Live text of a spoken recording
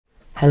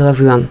Hello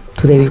everyone,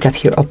 today we've got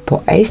here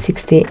OPPO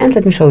A60 and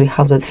let me show you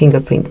how to add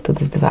fingerprint to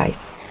this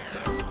device.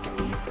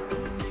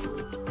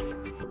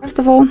 First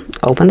of all,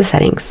 open the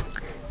settings,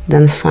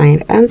 then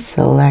find and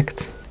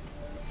select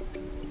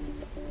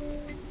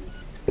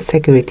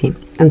Security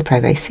and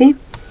Privacy,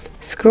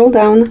 scroll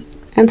down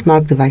and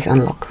mark Device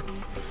Unlock.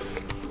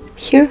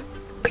 Here,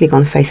 click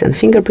on Face and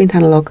Fingerprint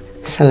Unlock,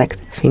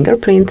 select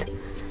Fingerprint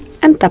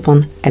and tap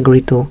on Agree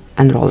to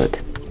enroll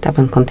it. Tap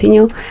on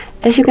Continue.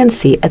 As you can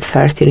see, at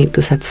first you need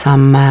to set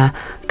some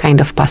kind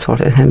of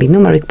password. It can be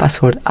numeric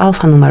password,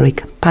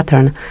 alphanumeric,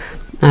 pattern,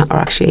 or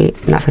actually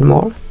nothing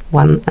more.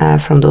 One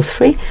from those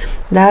three.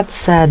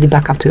 That's the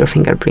backup to your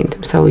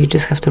fingerprint. So you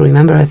just have to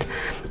remember it.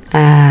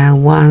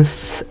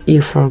 Once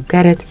you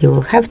forget it, you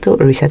will have to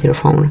reset your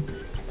phone.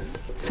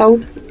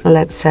 So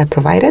let's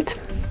provide it.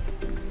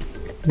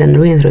 Then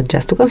re-enter it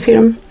just to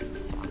confirm.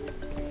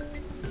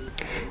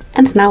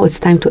 And now it's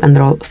time to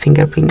enroll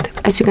fingerprint.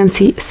 As you can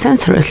see,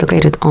 sensor is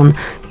located on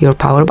your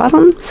power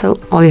button,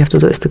 so all you have to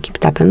do is to keep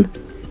tapping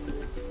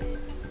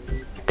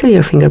till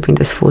your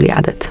fingerprint is fully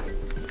added.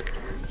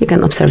 You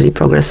can observe the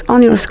progress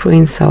on your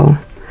screen, so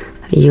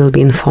you'll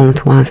be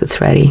informed once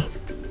it's ready.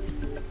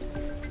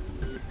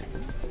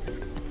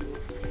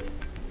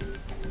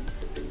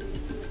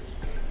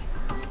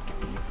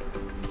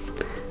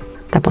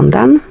 Tap on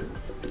Done.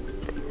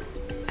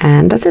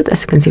 And that's it.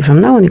 As you can see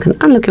from now on, you can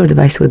unlock your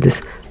device with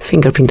this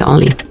fingerprint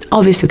only.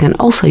 Obviously, you can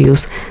also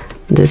use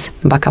this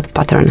backup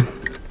pattern.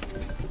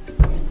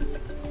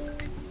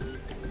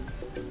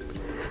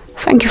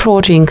 Thank you for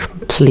watching.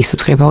 Please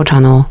subscribe our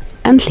channel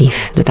and leave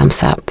the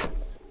thumbs up.